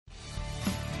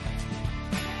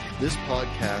This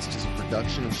podcast is a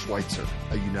production of Schweitzer,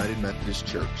 a United Methodist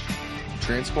Church,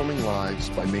 transforming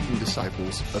lives by making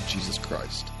disciples of Jesus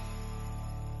Christ.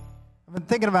 I've been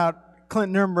thinking about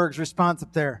Clint Nuremberg's response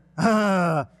up there. It's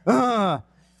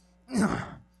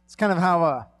kind of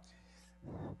how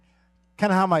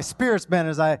my spirit's been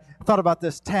as I thought about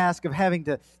this task of having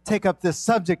to take up this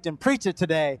subject and preach it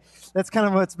today. That's kind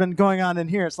of what's been going on in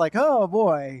here. It's like, oh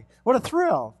boy, what a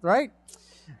thrill, right?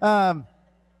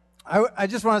 I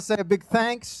just want to say a big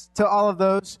thanks to all of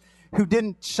those who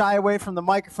didn't shy away from the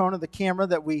microphone or the camera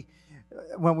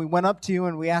when we went up to you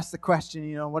and we asked the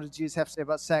question, what did Jesus have to say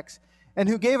about sex? And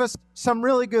who gave us some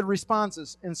really good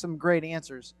responses and some great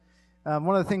answers.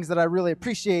 One of the things that I really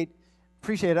appreciate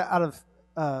out of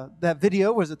that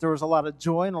video was that there was a lot of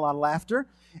joy and a lot of laughter,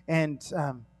 and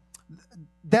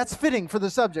that's fitting for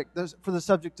the subject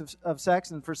of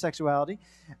sex and for sexuality.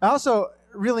 I also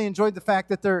really enjoyed the fact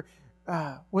that there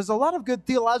was a lot of good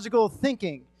theological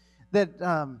thinking that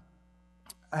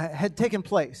had taken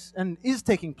place and is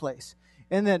taking place,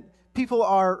 and that people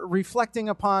are reflecting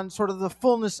upon sort of the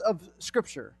fullness of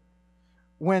Scripture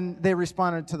when they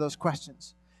responded to those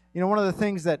questions. One of the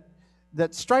things that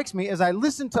strikes me as I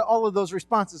listen to all of those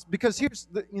responses, because here's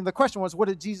the question was, what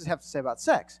did Jesus have to say about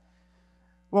sex?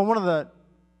 Well, one of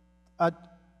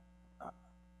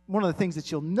the things that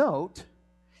you'll note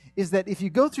is that if you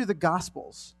go through the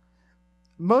Gospels,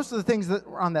 most of the things that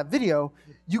were on that video,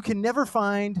 you can never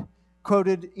find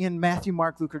quoted in Matthew,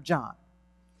 Mark, Luke, or John.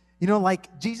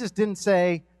 Like Jesus didn't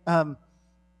say,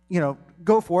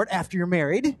 go for it after you're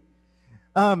married.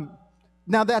 Now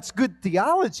that's good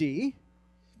theology.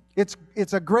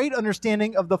 It's a great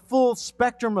understanding of the full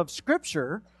spectrum of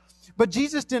Scripture, but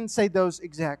Jesus didn't say those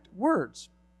exact words.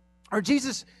 Or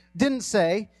Jesus didn't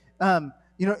say,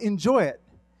 enjoy it.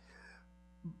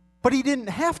 But he didn't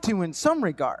have to in some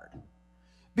regard,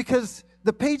 because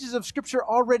the pages of Scripture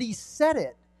already said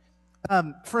it.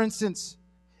 For instance,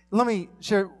 let me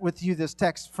share with you this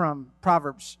text from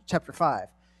Proverbs chapter 5.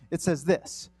 It says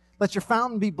this: "Let your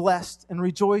fountain be blessed and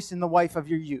rejoice in the wife of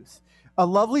your youth. A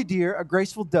lovely deer, a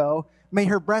graceful doe, may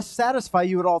her breast satisfy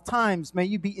you at all times. May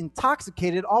you be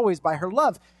intoxicated always by her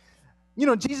love."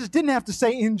 Jesus didn't have to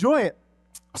say enjoy it.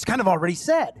 It's kind of already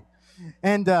said.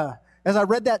 And as I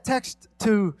read that text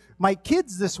to my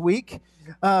kids this week,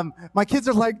 my kids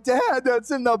are like, "Dad, that's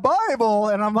in the Bible."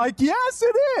 And I'm like, "Yes,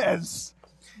 it is."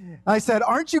 I said,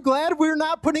 "Aren't you glad we're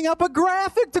not putting up a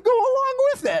graphic to go along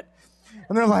with it?"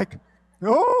 And they're like,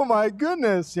 "Oh my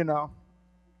goodness,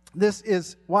 This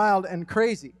is wild and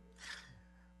crazy."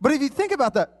 But if you think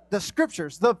about the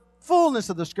Scriptures, the fullness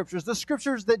of the Scriptures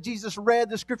that Jesus read,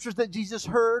 the Scriptures that Jesus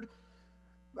heard,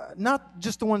 not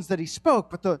just the ones that he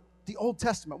spoke, but the Old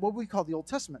Testament, what we call the Old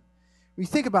Testament. When you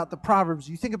think about the Proverbs,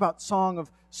 you think about Song of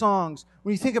Songs,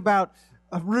 when you think about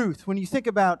Ruth, when you think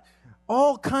about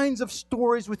all kinds of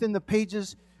stories within the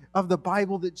pages of the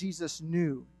Bible that Jesus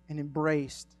knew and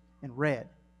embraced and read.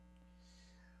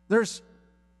 There's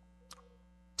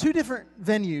two different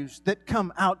venues that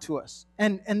come out to us,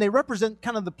 and they represent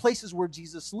kind of the places where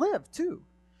Jesus lived too.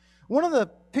 One of the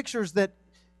pictures that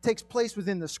takes place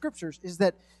within the Scriptures is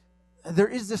that there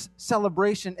is this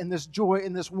celebration and this joy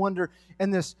and this wonder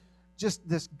and this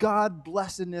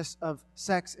God-blessedness of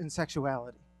sex and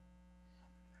sexuality.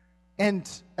 And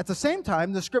at the same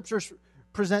time, the Scriptures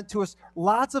present to us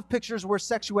lots of pictures where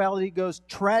sexuality goes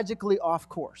tragically off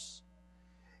course,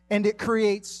 and it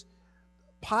creates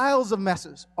piles of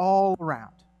messes all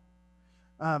around.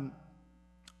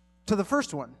 To the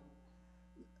first one,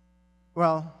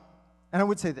 and I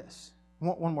would say this,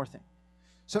 one more thing.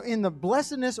 So in the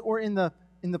blessedness or in the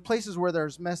places where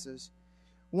there's messes,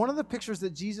 one of the pictures that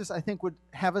Jesus, I think, would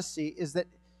have us see is that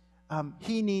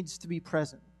he needs to be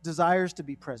present, desires to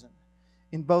be present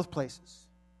in both places.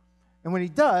 And when he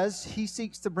does, he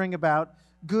seeks to bring about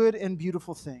good and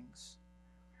beautiful things.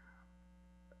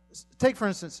 Take, for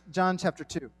instance, John chapter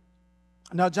 2.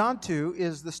 Now, John 2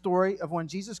 is the story of when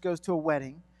Jesus goes to a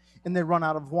wedding and they run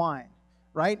out of wine,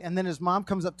 right? And then his mom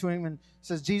comes up to him and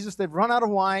says, "Jesus, they've run out of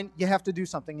wine. You have to do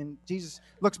something." And Jesus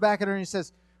looks back at her and he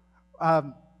says,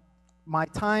 "My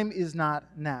time is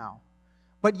not now."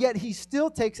 But yet he still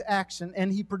takes action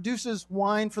and he produces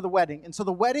wine for the wedding. And so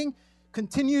the wedding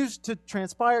continues to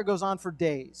transpire, goes on for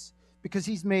days, because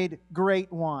he's made great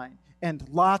wine and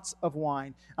lots of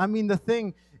wine. I mean, the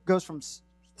thing goes from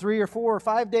 3 or 4 or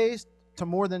 5 days to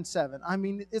more than 7. I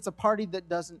mean, it's a party that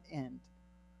doesn't end.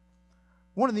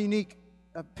 One of the unique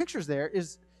pictures there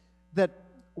is that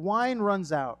wine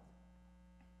runs out.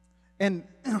 And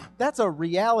that's a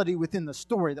reality within the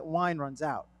story, that wine runs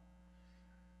out.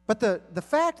 But the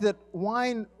fact that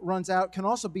wine runs out can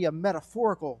also be a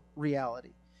metaphorical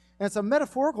reality. And it's a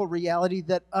metaphorical reality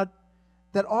that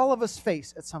all of us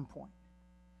face at some point.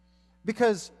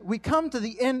 Because we come to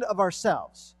the end of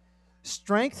ourselves.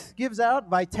 Strength gives out,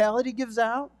 vitality gives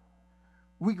out.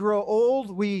 We grow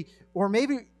old, or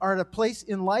maybe are at a place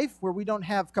in life where we don't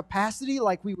have capacity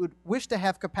like we would wish to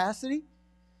have capacity.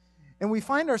 And we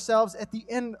find ourselves at the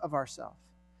end of ourselves.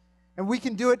 And we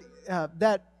can do it,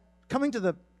 that coming to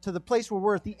the place where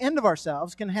we're at the end of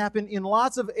ourselves can happen in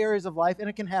lots of areas of life, and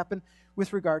it can happen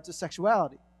with regard to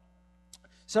sexuality.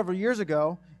 Several years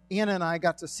ago, Anna and I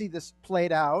got to see this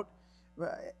played out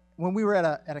when we were at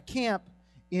a camp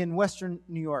in Western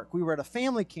New York. We were at a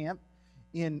family camp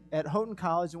at Houghton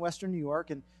College in Western New York,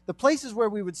 and the places where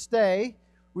we would stay,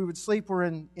 we would sleep, were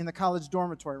in the college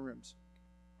dormitory rooms.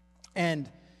 And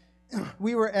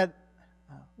we were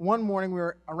one morning, we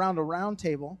were around a round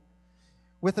table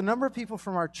with a number of people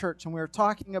from our church, and we were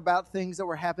talking about things that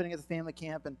were happening at the family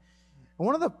camp. And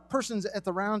one of the persons at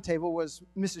the round table was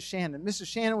Mrs. Shannon. Mrs.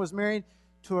 Shannon was married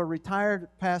to a retired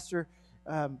pastor,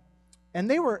 and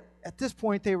they were, at this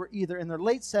point, they were either in their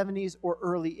late 70s or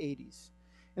early 80s.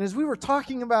 And as we were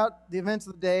talking about the events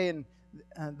of the day and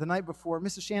the night before,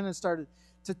 Mrs. Shannon started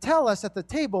to tell us at the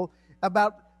table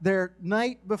about their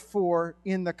night before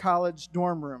in the college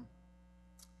dorm room.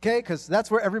 Okay, because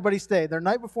that's where everybody stayed, their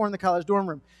night before in the college dorm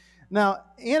room. Now,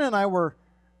 Anna and I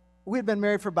we had been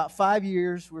married for about 5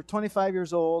 years. We were 25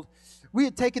 years old. We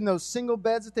had taken those single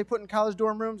beds that they put in college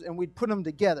dorm rooms, and we'd put them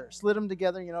together, slid them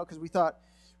together, because we thought,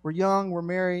 we're young, we're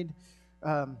married,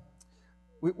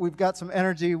 we've got some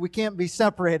energy, we can't be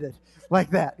separated like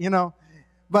that,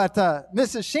 But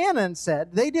Mrs. Shannon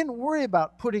said they didn't worry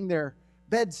about putting their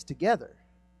beds together.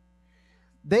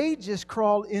 They just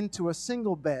crawled into a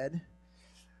single bed,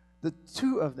 the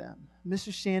two of them,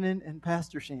 Mrs. Shannon and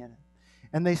Pastor Shannon,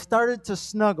 and they started to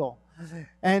snuggle.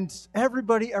 And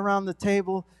everybody around the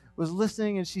table was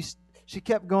listening, and she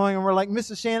kept going, and we're like,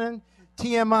 Mrs. Shannon,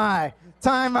 TMI,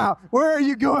 time out. Where are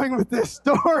you going with this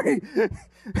story?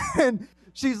 And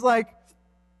she's like,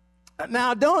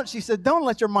 now she said, don't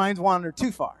let your minds wander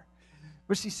too far.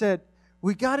 But she said,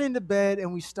 we got into bed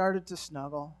and we started to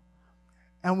snuggle,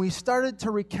 and we started to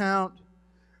recount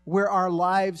where our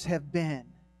lives have been,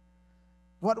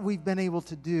 what we've been able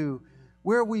to do,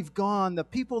 where we've gone, the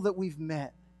people that we've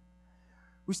met.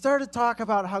 We started to talk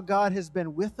about how God has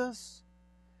been with us,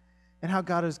 and how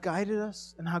God has guided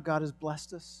us, and how God has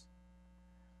blessed us,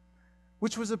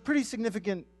 which was a pretty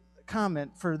significant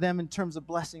comment for them in terms of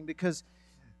blessing, because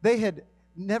they had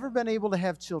never been able to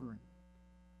have children.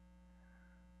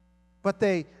 But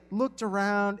they looked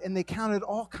around and they counted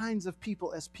all kinds of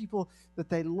people as people that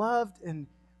they loved and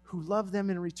who loved them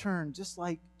in return, just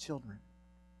like children.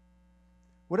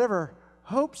 Whatever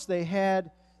hopes they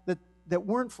had that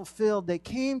weren't fulfilled, they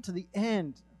came to the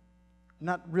end.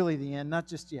 Not really the end, not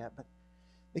just yet, but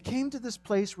they came to this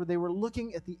place where they were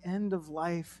looking at the end of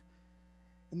life,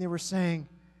 and they were saying,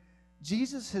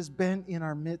 Jesus has been in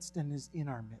our midst and is in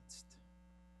our midst.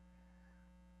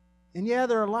 And yeah,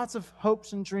 there are lots of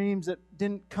hopes and dreams that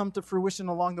didn't come to fruition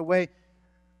along the way,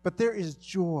 but there is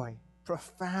joy,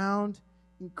 profound,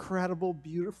 incredible,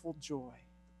 beautiful joy.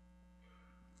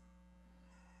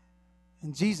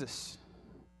 And Jesus,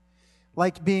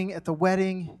 like being at the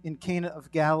wedding in Cana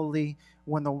of Galilee,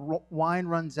 when the wine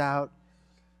runs out,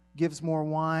 gives more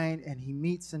wine, and he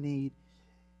meets a need.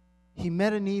 He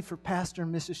met a need for Pastor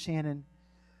and Mrs. Shannon,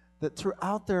 that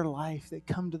throughout their life they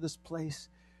come to this place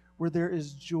where there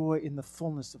is joy in the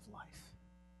fullness of life.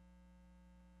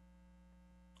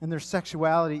 And their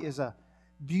sexuality is a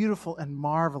beautiful and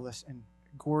marvelous and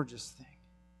gorgeous thing.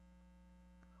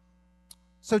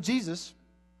 So Jesus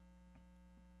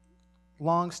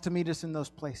longs to meet us in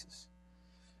those places.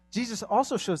 Jesus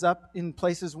also shows up in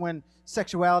places when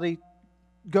sexuality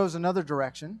goes another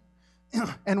direction,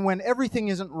 and when everything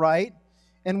isn't right,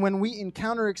 and when we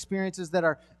encounter experiences that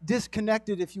are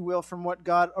disconnected, if you will, from what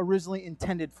God originally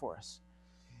intended for us.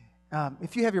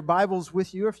 If you have your Bibles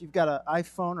with you, or if you've got an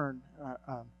iPhone or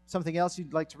something else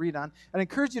you'd like to read on, I'd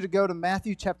encourage you to go to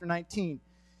Matthew chapter 19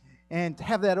 and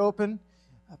have that open.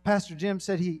 Pastor Jim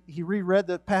said he reread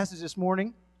the passage this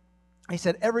morning. He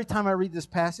said, every time I read this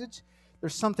passage,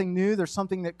 there's something new, there's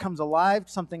something that comes alive,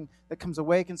 something that comes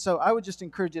awake. And so I would just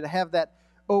encourage you to have that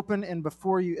open and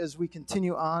before you as we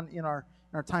continue on in our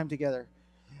time together.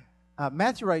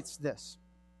 Matthew writes this: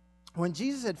 when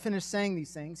Jesus had finished saying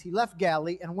these things, he left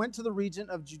Galilee and went to the region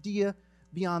of Judea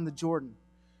beyond the Jordan.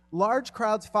 Large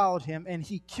crowds followed him, and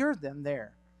he cured them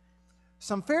there.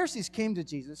 Some Pharisees came to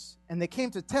Jesus, and they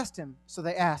came to test him, so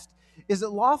they asked, "Is it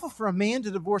lawful for a man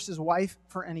to divorce his wife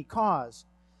for any cause?"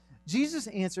 Jesus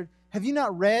answered, "Have you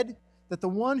not read that the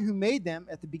one who made them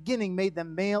at the beginning made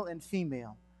them male and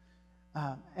female.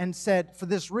 And said, for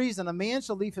this reason, a man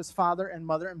shall leave his father and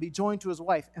mother and be joined to his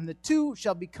wife, and the two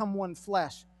shall become one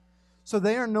flesh. So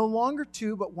they are no longer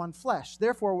two, but one flesh.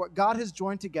 Therefore, what God has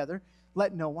joined together,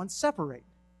 let no one separate.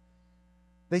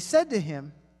 They said to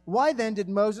him, why then did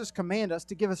Moses command us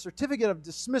to give a certificate of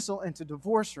dismissal and to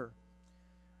divorce her?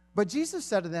 But Jesus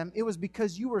said to them, it was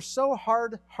because you were so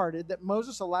hard-hearted that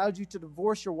Moses allowed you to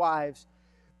divorce your wives.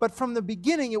 But from the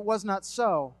beginning it was not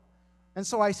so. And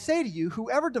so I say to you,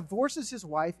 whoever divorces his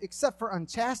wife except for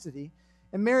unchastity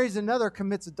and marries another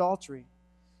commits adultery.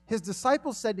 His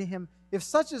disciples said to him, if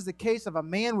such is the case of a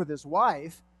man with his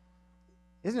wife,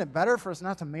 isn't it better for us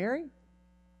not to marry?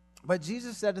 But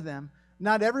Jesus said to them,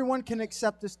 not everyone can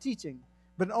accept this teaching,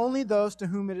 but only those to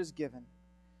whom it is given.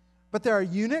 But there are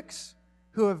eunuchs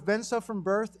who have been so from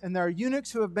birth, and there are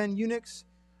eunuchs who have been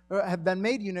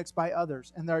made eunuchs by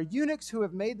others, and there are eunuchs who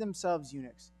have made themselves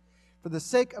eunuchs. For the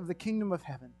sake of the kingdom of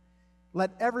heaven,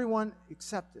 let everyone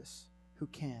accept this who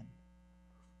can.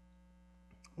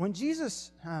 When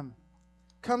Jesus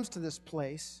comes to this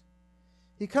place,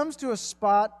 he comes to a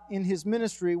spot in his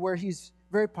ministry where he's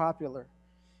very popular.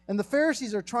 And the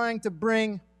Pharisees are trying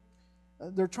to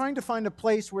find a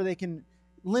place where they can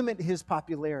limit his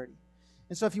popularity.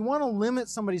 And so if you want to limit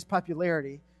somebody's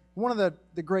popularity, one of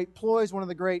the great ploys, one of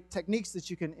the great techniques that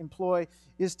you can employ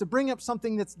is to bring up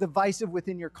something that's divisive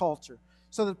within your culture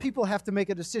so that people have to make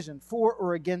a decision for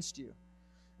or against you.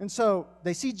 And so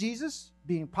they see Jesus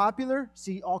being popular,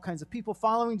 see all kinds of people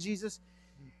following Jesus,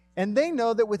 and they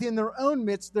know that within their own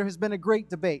midst there has been a great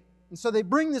debate. And so they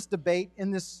bring this debate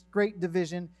and this great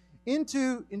division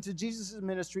into Jesus'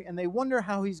 ministry, and they wonder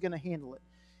how he's going to handle it.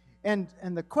 And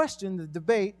the question, the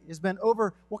debate, has been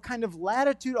over what kind of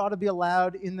latitude ought to be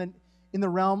allowed in the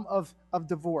realm of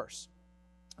divorce.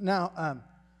 Now,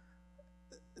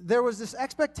 there was this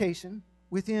expectation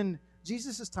within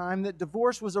Jesus' time that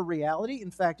divorce was a reality.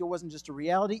 In fact, it wasn't just a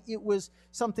reality. It was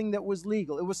something that was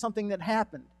legal. It was something that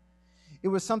happened. It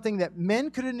was something that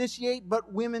men could initiate,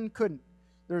 but women couldn't.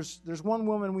 There's one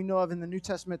woman we know of in the New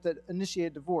Testament that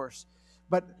initiated divorce.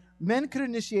 But men could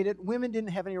initiate it. Women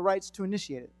didn't have any rights to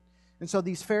initiate it. And so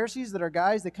these Pharisees that are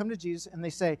guys, they come to Jesus and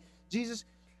they say, Jesus,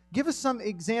 give us some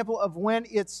example of when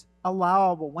it's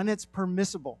allowable, when it's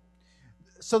permissible.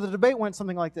 So the debate went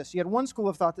something like this. You had one school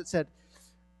of thought that said,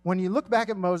 when you look back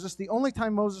at Moses, the only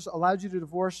time Moses allowed you to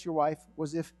divorce your wife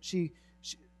was if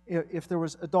there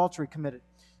was adultery committed.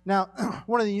 Now,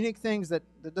 one of the unique things that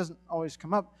doesn't always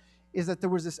come up is that there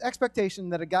was this expectation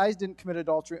that guys didn't commit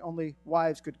adultery, only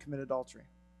wives could commit adultery.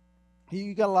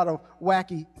 You got a lot of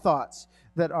wacky thoughts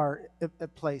that are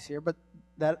at place here, but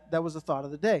that was the thought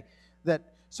of the day.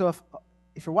 So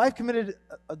if your wife committed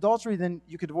adultery, then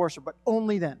you could divorce her, but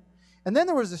only then. And then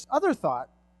there was this other thought,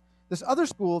 this other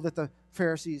school that the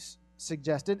Pharisees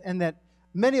suggested, and that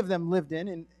many of them lived in.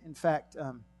 In fact,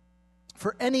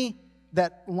 for any,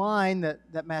 that line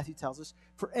that Matthew tells us,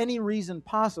 for any reason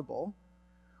possible,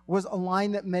 was a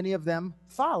line that many of them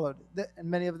followed,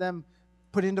 and many of them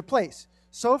put into place.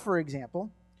 So, for example,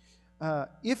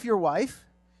 if your wife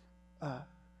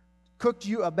cooked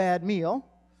you a bad meal,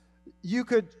 you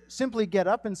could simply get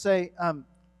up and say,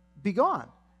 be gone,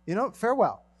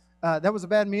 farewell. That was a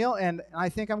bad meal, and I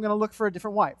think I'm going to look for a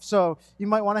different wife. So you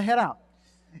might want to head out.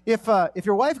 If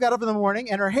your wife got up in the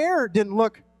morning and her hair didn't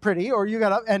look pretty, or you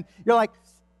got up and you're like,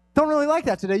 don't really like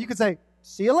that today, you could say,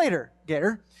 see you later,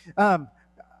 Gator.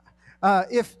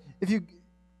 If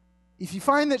you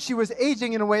find that she was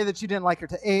aging in a way that you didn't like her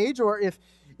to age, or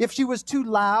if she was too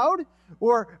loud,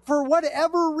 or for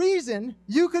whatever reason,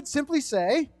 you could simply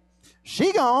say,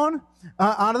 she gone,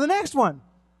 on to the next one.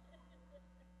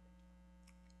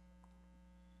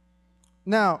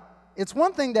 Now, it's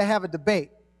one thing to have a debate,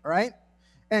 right?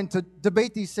 And to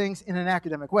debate these things in an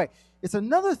academic way. It's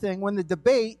another thing when the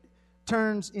debate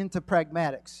turns into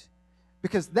pragmatics.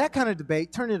 Because that kind of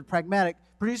debate, turned into pragmatic,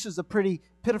 produces a pretty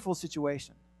pitiful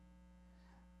situation.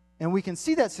 And we can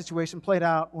see that situation played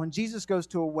out when Jesus goes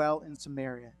to a well in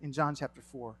Samaria in John chapter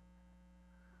 4.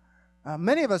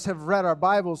 Many of us have read our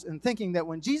Bibles and thinking that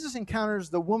when Jesus encounters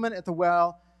the woman at the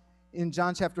well in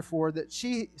John chapter 4, that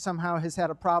she somehow has had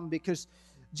a problem because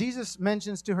Jesus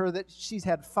mentions to her that she's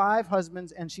had 5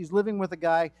 husbands and she's living with a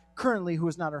guy currently who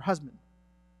is not her husband.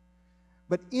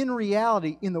 But in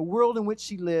reality, in the world in which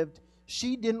she lived,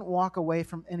 she didn't walk away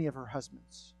from any of her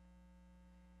husbands.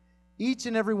 Each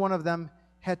and every one of them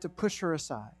had to push her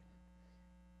aside,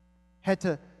 had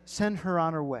to send her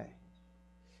on her way,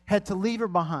 had to leave her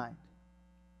behind.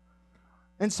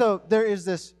 And so there is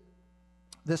this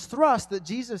thrust that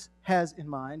Jesus has in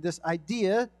mind, this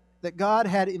idea that God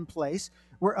had in place,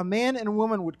 where a man and a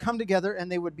woman would come together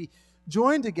and they would be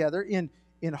joined together in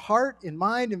heart, in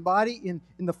mind, in body, in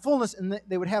the fullness, and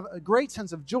they would have a great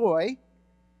sense of joy.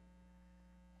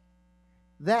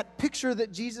 That picture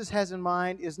that Jesus has in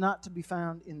mind is not to be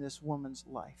found in this woman's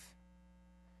life.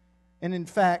 And in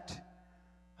fact,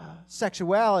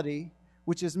 sexuality,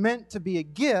 which is meant to be a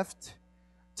gift,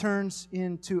 turns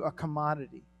into a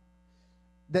commodity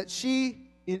that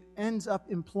it ends up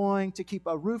employing to keep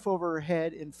a roof over her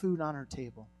head and food on her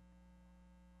table.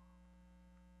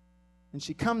 And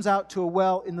she comes out to a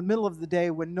well in the middle of the day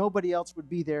when nobody else would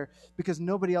be there because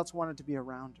nobody else wanted to be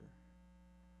around her.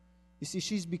 You see,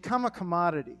 she's become a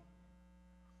commodity,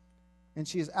 and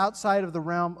she is outside of the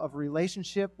realm of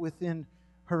relationship within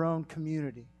her own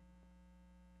community.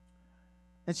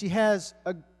 And she has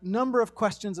a number of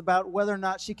questions about whether or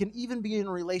not she can even be in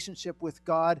a relationship with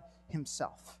God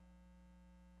Himself.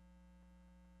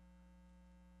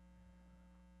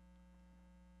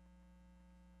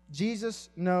 Jesus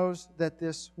knows that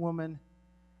this woman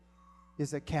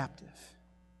is a captive.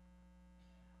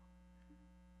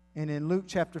 And in Luke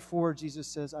chapter 4, Jesus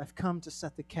says, I've come to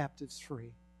set the captives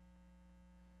free.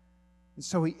 And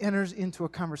so he enters into a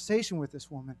conversation with this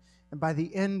woman. And by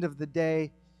the end of the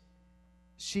day,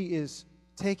 she is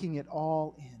taking it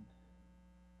all in.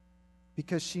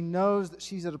 Because she knows that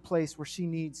she's at a place where she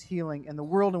needs healing, and the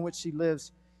world in which she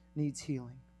lives needs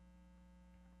healing.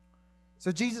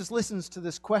 So Jesus listens to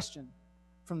this question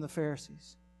from the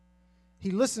Pharisees. He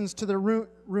listens to their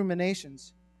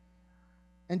ruminations.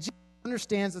 And Jesus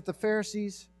understands that the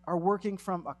Pharisees are working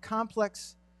from a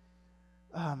complex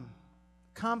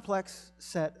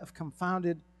set of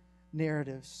confounded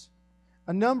narratives,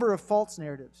 a number of false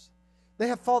narratives. They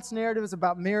have false narratives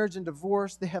about marriage and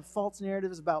divorce. They have false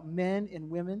narratives about men and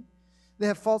women. They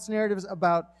have false narratives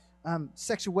about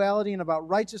sexuality and about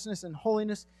righteousness and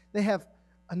holiness. They have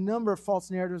a number of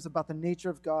false narratives about the nature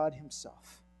of God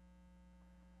Himself.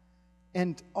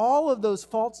 And all of those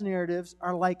false narratives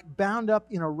are like bound up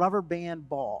in a rubber band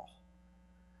ball.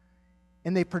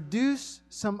 And they produce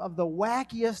some of the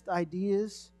wackiest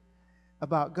ideas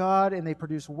about God, and they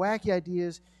produce wacky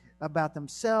ideas about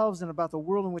themselves and about the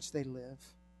world in which they live.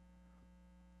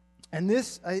 And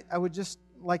this, I would just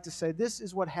like to say, this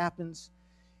is what happens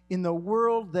in the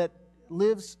world that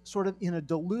lives sort of in a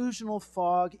delusional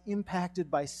fog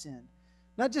impacted by sin.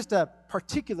 Not just a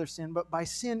particular sin, but by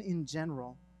sin in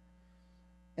general.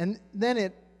 And then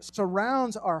it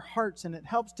surrounds our hearts, and it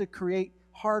helps to create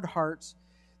hard hearts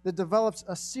that develops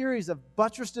a series of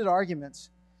buttressed arguments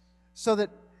so that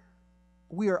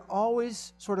we are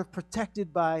always sort of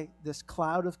protected by this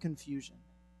cloud of confusion.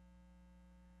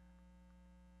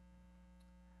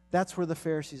 That's where the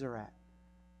Pharisees are at.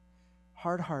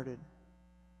 Hard-hearted.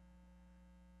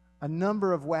 A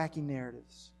number of wacky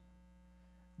narratives,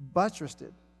 buttressed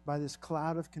by this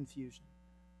cloud of confusion.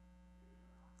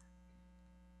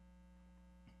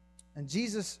 And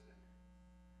Jesus,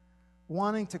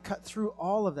 wanting to cut through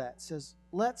all of that, says,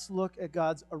 let's look at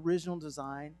God's original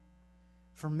design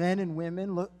for men and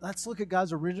women. Let's look at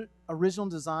God's original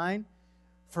design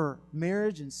for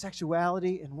marriage and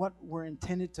sexuality and what we're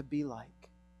intended to be like.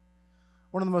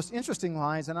 One of the most interesting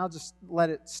lines, and I'll just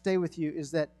let it stay with you,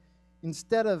 is that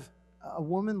instead of a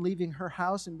woman leaving her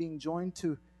house and being joined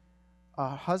to a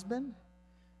husband,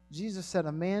 Jesus said,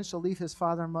 a man shall leave his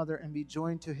father and mother and be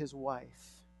joined to his wife.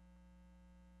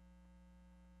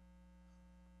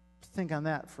 Think on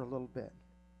that for a little bit.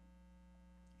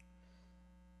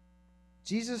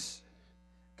 Jesus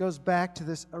goes back to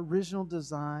this original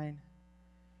design,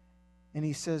 and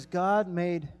he says God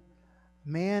made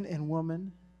man and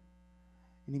woman,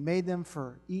 and he made them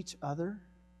for each other.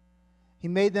 He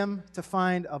made them to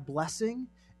find a blessing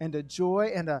and a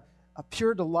joy and a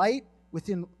pure delight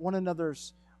within one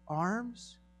another's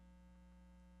arms.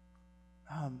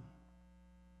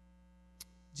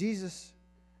 Jesus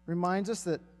reminds us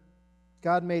that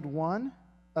God made one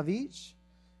of each.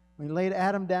 When he laid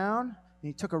Adam down and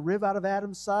he took a rib out of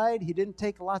Adam's side, he didn't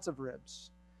take lots of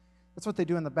ribs. That's what they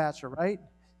do in The Bachelor, right?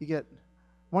 You get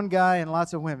one guy and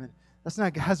lots of women. That's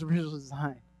not God's original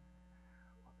design.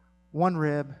 One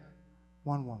rib,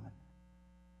 one woman.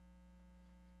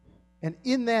 And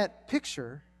in that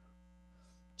picture,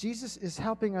 Jesus is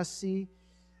helping us see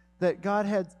that God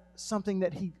had something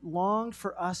that he longed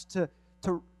for us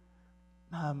to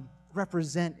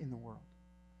represent in the world.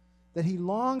 That he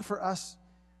longed for us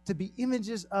to be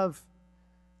images of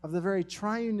the very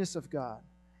triuneness of God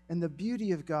and the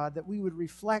beauty of God, that we would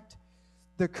reflect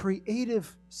the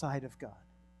creative side of God.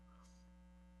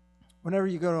 Whenever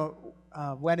you go to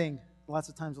a wedding, lots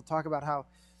of times we'll talk about how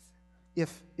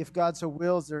if God so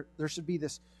wills, there should be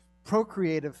this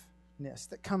procreative procreativeness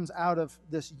that comes out of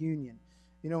this union.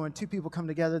 You know, when two people come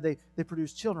together, they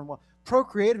produce children. Well,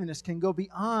 procreativeness can go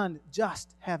beyond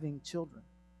just having children.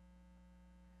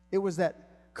 It was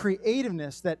that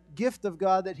creativeness, that gift of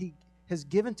God that He has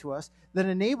given to us, that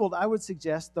enabled, I would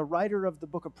suggest, the writer of the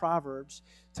book of Proverbs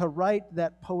to write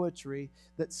that poetry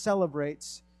that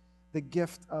celebrates the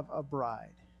gift of a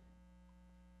bride.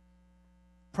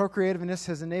 Procreativeness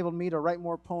has enabled me to write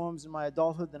more poems in my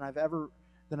adulthood than I had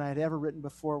ever written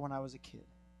before when I was a kid.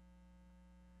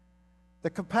 The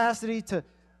capacity to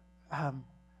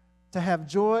have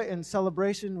joy and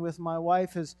celebration with my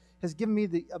wife has given me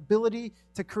the ability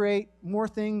to create more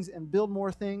things and build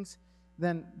more things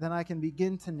than I can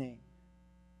begin to name.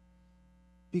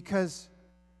 Because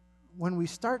when we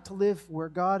start to live where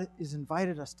God has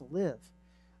invited us to live,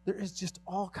 there is just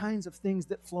all kinds of things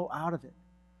that flow out of it.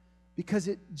 Because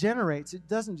it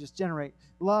doesn't just generate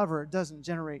love, or it doesn't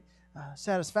generate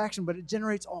satisfaction, but it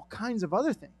generates all kinds of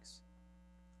other things.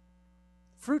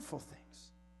 Fruitful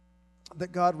things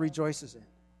that God rejoices in.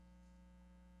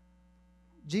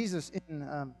 Jesus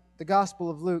in the Gospel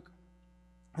of Luke,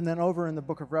 and then over in the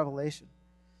book of Revelation,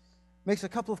 makes a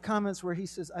couple of comments where he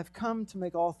says, I've come to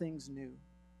make all things new.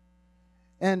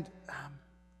 And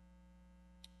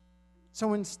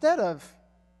so instead of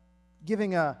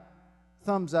giving a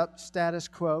thumbs up status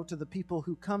quo to the people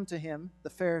who come to him, the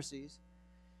Pharisees,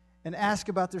 and ask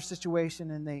about their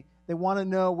situation, and they want to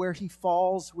know where he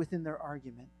falls within their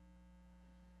argument,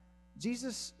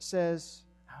 Jesus says,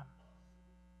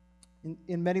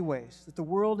 in many ways, that the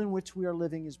world in which we are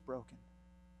living is broken.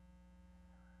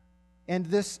 And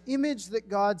this image that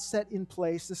God set in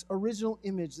place, this original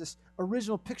image, this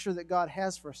original picture that God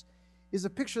has for us, is a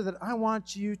picture that I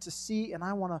want you to see and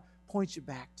I want to point you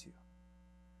back to.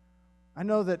 I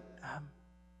know that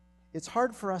it's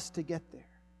hard for us to get there,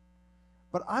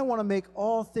 but I want to make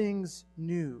all things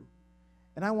new,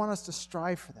 and I want us to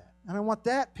strive for that. And I want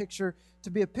that picture to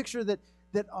be a picture that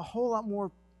a whole lot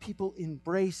more people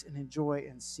embrace and enjoy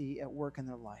and see at work in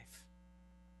their life.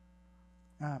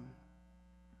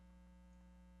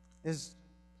 As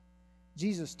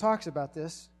Jesus talks about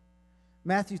this,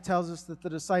 Matthew tells us that the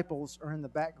disciples are in the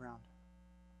background,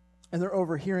 and they're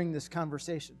overhearing this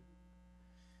conversation.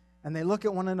 And they look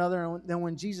at one another, and then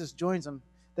when Jesus joins them,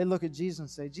 they look at Jesus and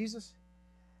say, Jesus,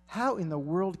 how in the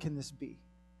world can this be?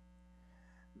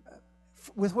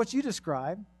 With what you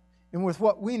describe, and with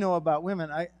what we know about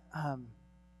women,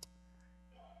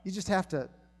 you just have to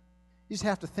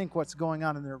think what's going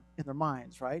on in their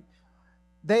minds, right?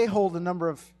 They hold a number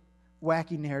of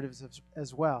wacky narratives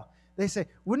as well. They say,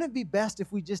 wouldn't it be best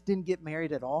if we just didn't get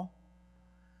married at all?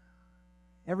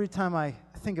 Every time I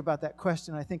think about that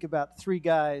question, I think about three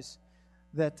guys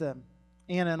that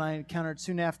Anna and I encountered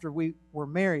soon after we were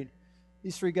married.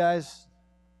 These three guys,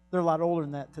 they're a lot older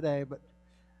than that today, but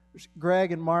there's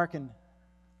Greg and Mark and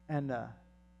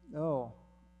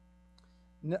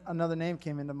another name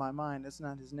came into my mind. That's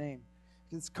not his name.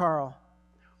 It's Carl.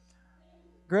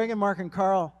 Greg and Mark and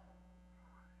Carl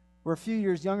were a few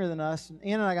years younger than us, and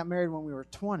Anna and I got married when we were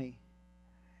 20.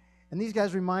 And these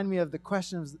guys remind me of the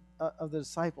questions of the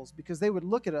disciples, because they would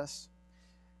look at us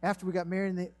after we got married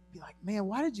and they'd be like, man,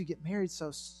 why did you get married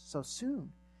so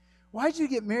soon? Why did you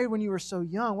get married when you were so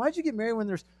young? Why did you get married when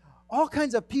there's all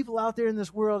kinds of people out there in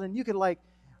this world and you could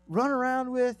run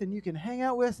around with and you can hang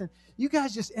out with, and you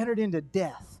guys just entered into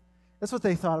death? That's what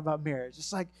they thought about marriage.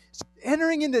 It's like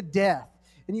entering into death,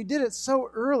 and you did it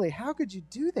so early. How could you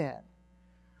do that?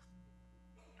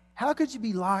 How could you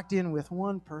be locked in with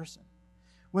one person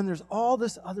when there's all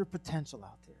this other potential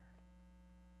out there?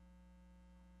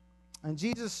 And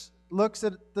Jesus looks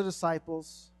at the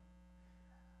disciples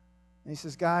and he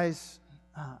says, guys,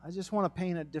 I just want to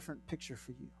paint a different picture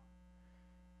for you.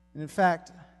 And in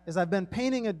fact, as I've been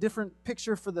painting a different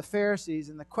picture for the Pharisees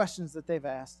and the questions that they've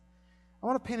asked, I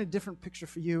want to paint a different picture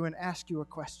for you and ask you a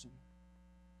question.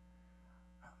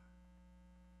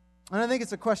 And I think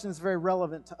it's a question that's very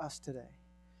relevant to us today.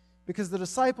 Because the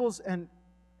disciples and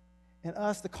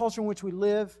us, the culture in which we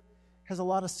live, has a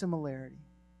lot of similarity.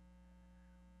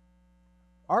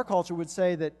 Our culture would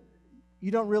say that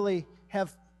you don't really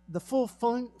have the full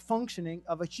functioning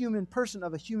of a human person,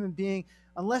 of a human being,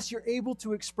 unless you're able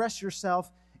to express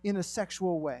yourself in a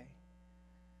sexual way.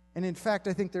 And in fact,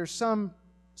 I think there's some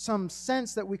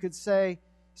sense that we could say,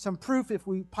 some proof if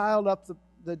we piled up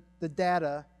the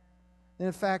data. And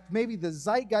in fact, maybe the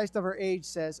zeitgeist of our age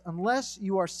says, unless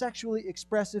you are sexually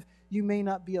expressive, you may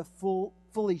not be a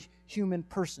fully human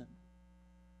person.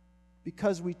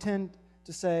 Because we tend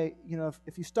to say,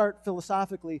 if you start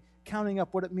philosophically counting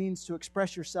up what it means to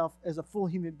express yourself as a full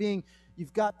human being,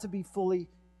 you've got to be fully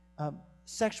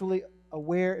sexually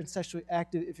aware and sexually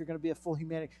active if you're going to be a full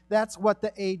humanity. That's what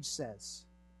the age says.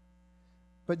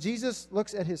 But Jesus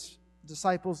looks at his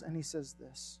disciples and he says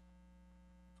this: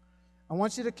 I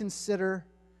want you to consider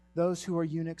those who are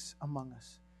eunuchs among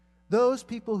us, those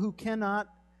people who cannot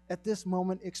at this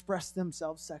moment express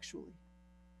themselves sexually.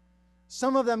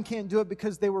 Some of them can't do it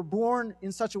because they were born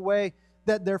in such a way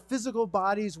that their physical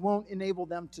bodies won't enable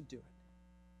them to do it.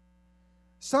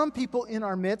 Some people in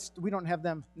our midst, we don't have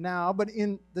them now, but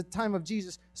in the time of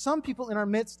Jesus, some people in our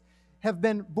midst have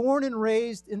been born and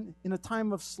raised in a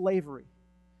time of slavery,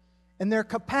 and their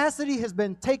capacity has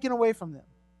been taken away from them.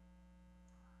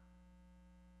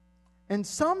 And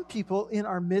some people in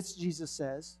our midst, Jesus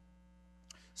says,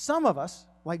 some of us,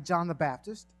 like John the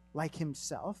Baptist, like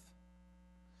himself,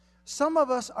 some of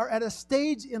us are at a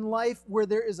stage in life where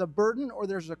there is a burden or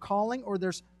there's a calling or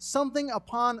there's something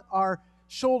upon our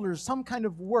shoulders, some kind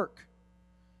of work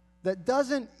that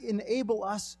doesn't enable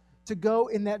us to go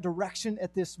in that direction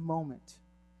at this moment.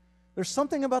 There's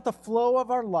something about the flow of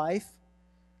our life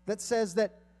that says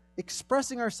that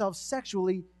expressing ourselves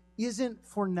sexually isn't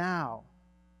for now,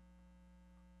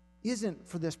 isn't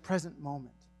for this present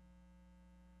moment.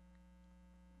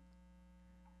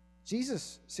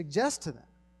 Jesus suggests to them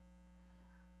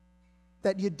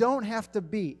that you don't have to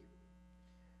be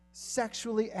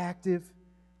sexually active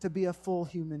to be a full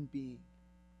human being,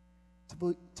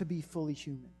 to be fully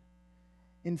human.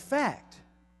 In fact,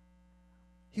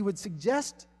 he would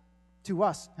suggest to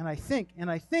us, and I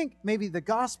think maybe the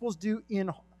Gospels do in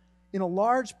a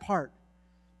large part,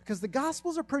 because the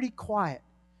Gospels are pretty quiet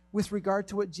with regard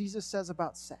to what Jesus says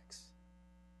about sex.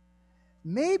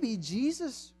 Maybe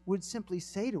Jesus would simply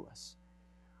say to us,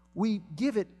 we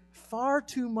give it far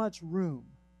too much room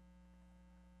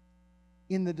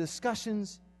in the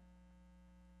discussions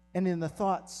and in the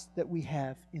thoughts that we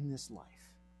have in this life.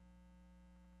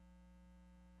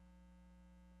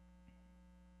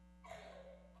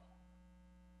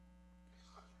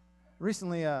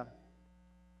 Recently, a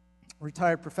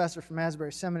retired professor from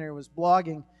Asbury Seminary was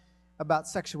blogging about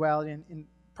sexuality, and in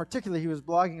particular, he was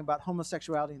blogging about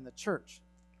homosexuality in the church.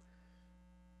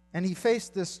 And he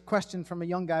faced this question from a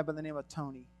young guy by the name of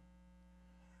Tony.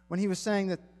 When he was saying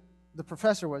that,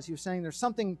 he was saying there's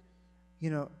something,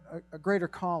 a greater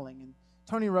calling. And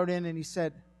Tony wrote in and he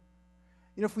said,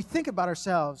 if we think about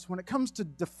ourselves, when it comes to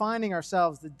defining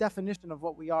ourselves, the definition of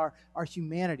what we are, our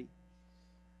humanity,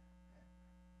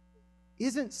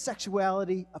 isn't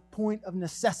sexuality a point of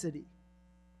necessity,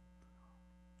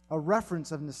 a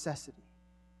reference of necessity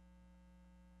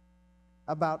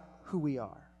about who we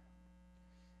are?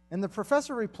 And the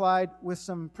professor replied with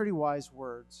some pretty wise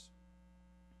words.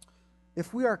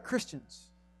 If we are Christians,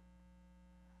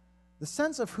 the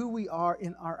sense of who we are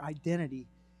in our identity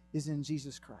is in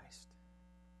Jesus Christ.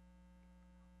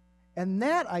 And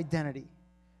that identity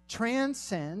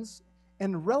transcends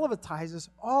and relativizes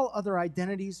all other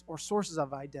identities or sources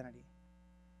of identity.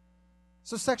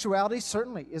 So sexuality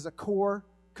certainly is a core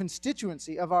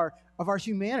constituency of our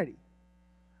humanity.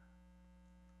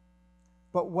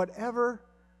 But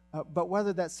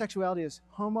whether that sexuality is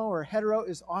homo or hetero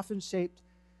is often shaped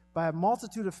by a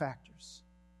multitude of factors,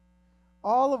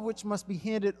 all of which must be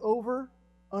handed over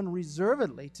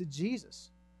unreservedly to Jesus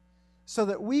so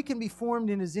that we can be formed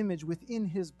in his image within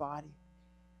his body.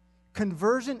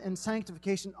 Conversion and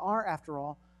sanctification are, after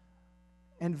all,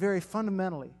 and very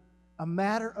fundamentally, a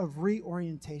matter of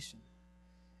reorientation.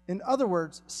 In other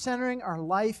words, centering our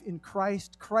life in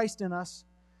Christ, Christ in us,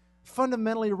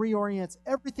 fundamentally reorients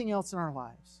everything else in our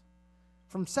lives,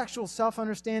 from sexual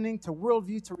self-understanding to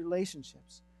worldview to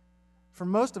relationships. For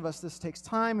most of us, this takes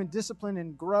time and discipline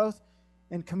and growth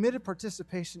and committed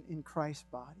participation in Christ's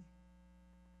body.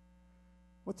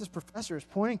 What this professor is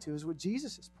pointing to is what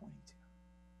Jesus is pointing to.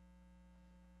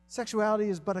 Sexuality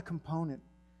is but a component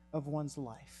of one's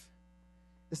life.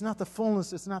 It's not the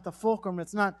fullness, it's not the fulcrum,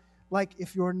 it's not like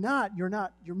if you're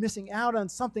missing out on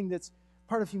something that's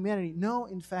part of humanity. No,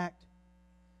 in fact,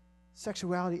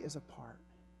 sexuality is a part.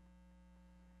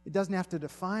 It doesn't have to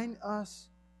define us,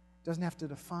 it doesn't have to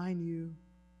define you,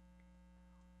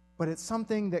 but it's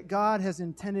something that God has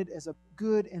intended as a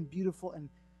good and beautiful and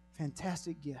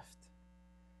fantastic gift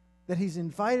that he's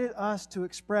invited us to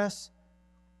express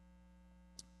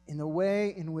in the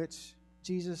way in which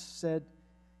Jesus said,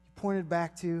 he pointed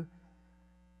back to,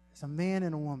 as a man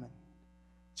and a woman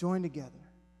joined together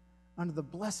under the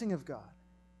blessing of God,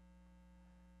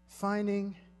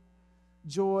 finding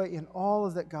joy in all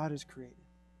of that God has created,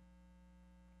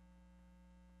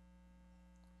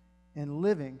 and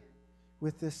living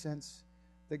with this sense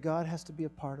that God has to be a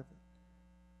part of it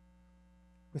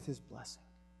with his blessing.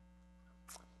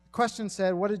 The question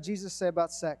said, what did Jesus say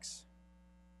about sex?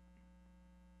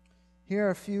 Here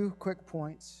are a few quick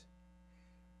points.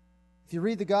 If you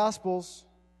read the Gospels,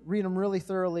 read them really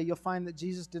thoroughly, you'll find that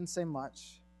Jesus didn't say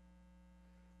much.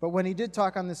 But when he did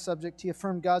talk on this subject, he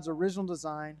affirmed God's original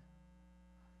design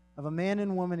of a man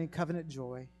and woman in covenant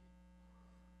joy.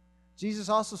 Jesus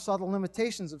also saw the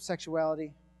limitations of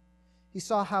sexuality. He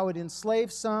saw how it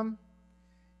enslaved some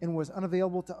and was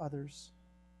unavailable to others.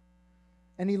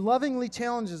 And he lovingly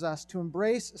challenges us to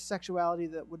embrace a sexuality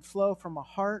that would flow from a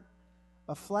heart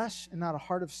of flesh and not a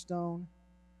heart of stone,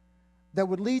 that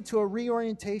would lead to a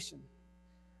reorientation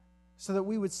so that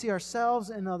we would see ourselves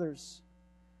and others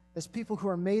as people who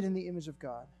are made in the image of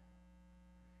God.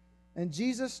 And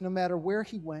Jesus, no matter where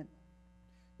he went,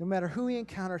 no matter who he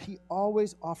encountered, he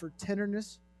always offered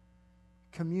tenderness,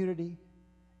 community,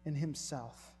 and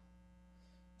himself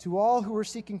to all who were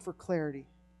seeking for clarity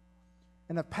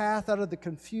and a path out of the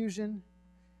confusion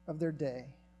of their day.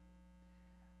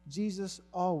 Jesus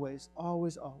always,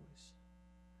 always, always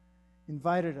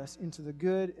invited us into the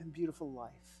good and beautiful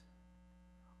life,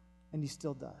 and he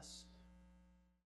still does.